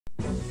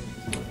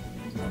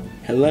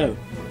Hello.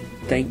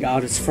 Thank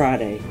God it's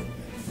Friday.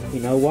 You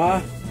know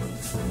why?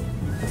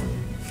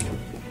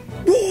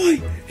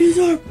 Roy is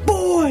our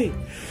boy!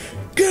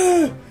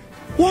 Good!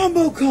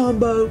 Wombo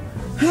combo!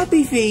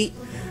 Happy feet!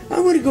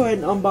 I'm gonna go ahead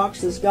and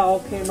unbox this guy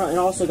off camera, and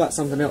also got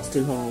something else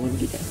too. Hold on, let me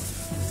get that.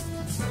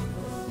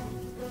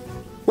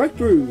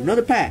 Breakthrough!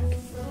 Another pack!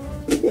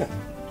 Yeah,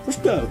 let's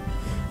go.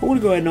 I want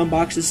to go ahead and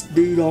unbox this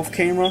dude off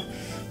camera.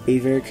 Be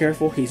very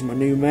careful, he's my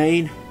new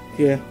main.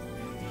 Yeah,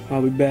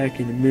 I'll be back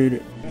in a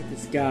minute. Got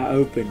this guy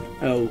open.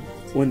 Oh,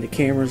 when the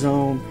camera's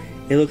on,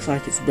 it looks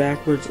like it's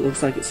backwards. It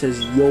looks like it says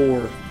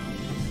your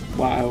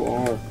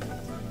Y-O-R.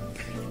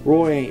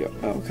 Roy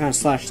kind of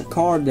slashed the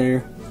card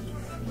there,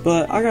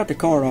 but I got the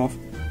card off.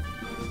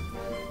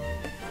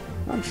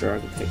 I'm sure I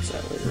can fix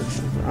that later or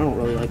something. I don't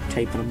really like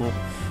taping them up.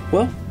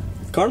 Well,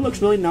 the card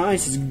looks really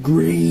nice. It's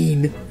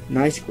green.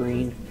 Nice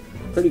green.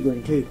 Pretty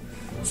green too.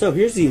 So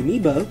here's the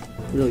Amiibo.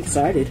 Really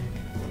excited.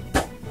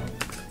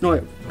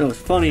 No, it's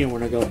funnier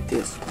when I go like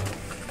this.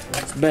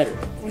 It's better.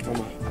 Like on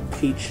my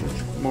Peach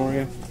and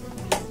Mario.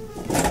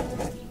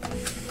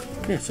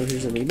 Yeah, so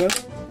here's Amiibo.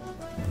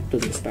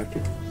 Doesn't expect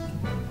it.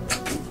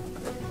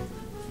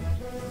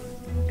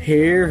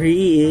 Here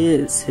he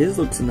is. His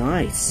looks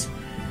nice.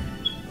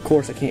 Of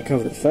course, I can't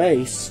cover the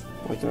face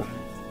like a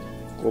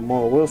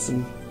Lamar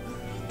Wilson.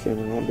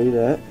 Camera won't do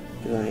that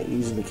because I ain't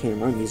using the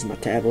camera. I'm using my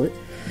tablet.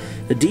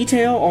 The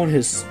detail on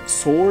his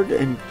sword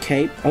and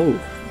cape. Oh,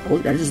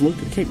 I just looked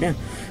at the cape now.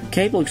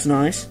 Cape looks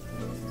nice.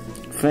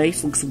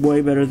 Face looks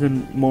way better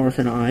than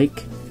Martha and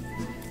Ike.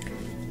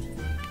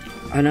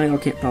 I know y'all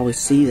can't probably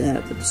see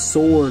that, but the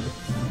sword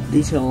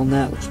detail on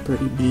that looks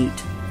pretty neat.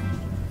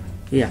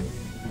 Yeah.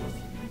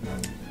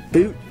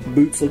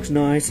 Boots looks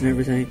nice and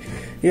everything.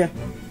 Yeah.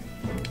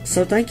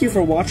 So thank you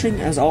for watching.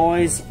 As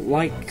always,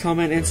 like,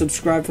 comment, and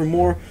subscribe for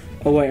more.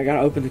 Oh wait, I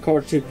gotta open the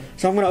cards too.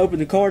 So I'm gonna open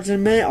the cards in a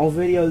minute. I'll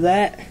video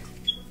that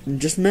in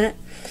just a minute.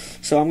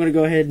 So I'm gonna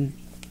go ahead and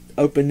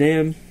open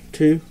them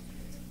too.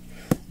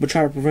 But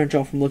try to prevent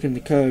y'all from looking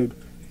at the code.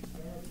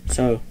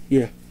 So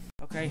yeah.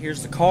 Okay,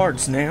 here's the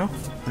cards now.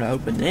 I'm gonna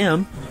open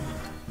them.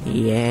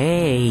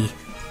 Yay.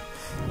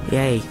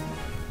 Yay.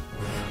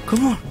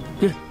 Come on.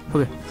 Yeah.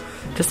 Okay.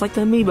 Just like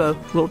the Amiibo,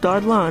 little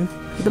dotted line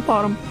at the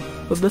bottom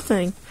of the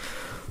thing.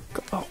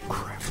 Oh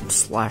crap, I'm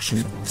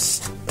slashing,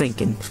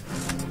 stinking.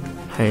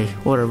 Hey,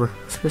 whatever.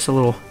 Just a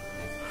little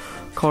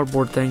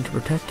cardboard thing to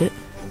protect it.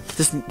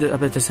 I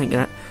bet this ain't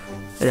gonna.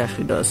 It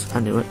actually does. I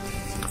knew it.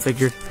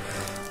 Figured.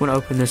 I'm gonna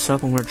open this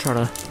up. I'm gonna try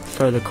to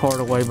throw the card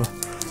away,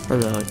 or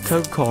the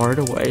code card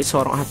away, so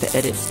I don't have to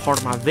edit part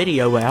of my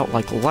video out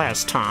like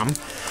last time.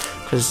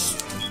 Because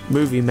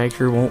Movie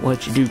Maker won't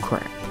let you do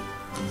crap.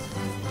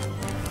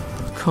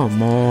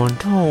 Come on,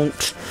 don't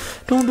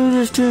do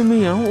this to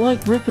me. I don't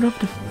like ripping up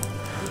the.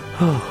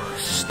 Oh,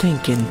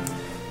 stinking.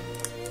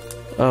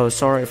 Oh,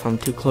 sorry if I'm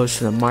too close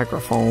to the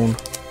microphone.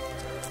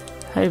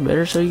 Hey,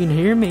 better so you can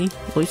hear me.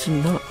 At least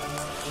I'm not.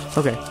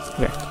 Okay.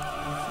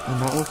 I'm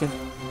not looking.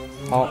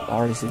 Oh, I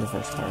already see the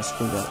first card.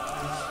 Screw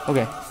that.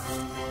 Okay.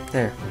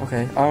 There.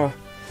 Okay.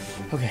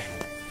 Okay.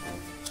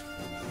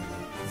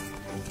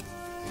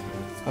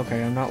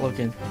 Okay, I'm not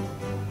looking.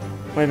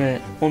 Wait a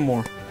minute. One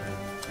more.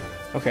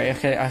 Okay.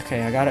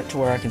 I got it to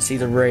where I can see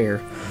the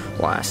rare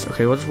last.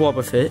 Okay, what's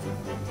Wobbuffet?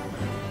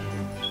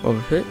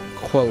 Wobbuffet?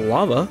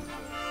 Quilava?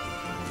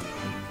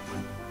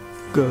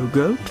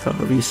 Go-Go,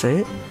 however you say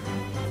it.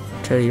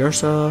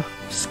 Teddiursa,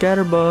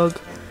 Scatterbug,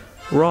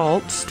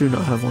 Ralts, do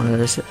not have one of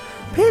those.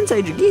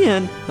 Pansage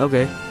again?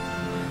 Okay.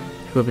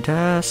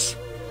 Whippitas,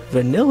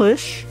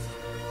 Vanillish,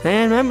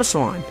 and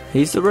Mamoswine.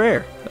 He's the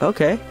rare.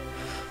 Okay.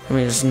 I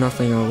mean, there's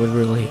nothing I would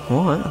really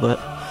want, but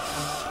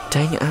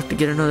dang it, I have to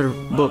get another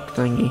book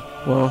thingy.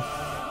 Well,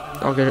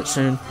 I'll get it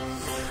soon.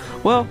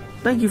 Well,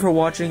 thank you for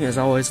watching. As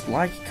always,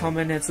 like,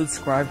 comment, and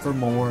subscribe for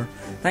more.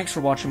 Thanks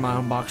for watching my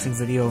unboxing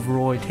video of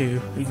Roy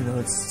too, even though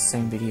it's the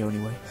same video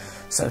anyway.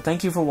 So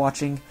thank you for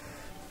watching.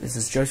 This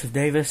is Joseph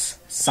Davis,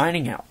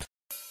 signing out.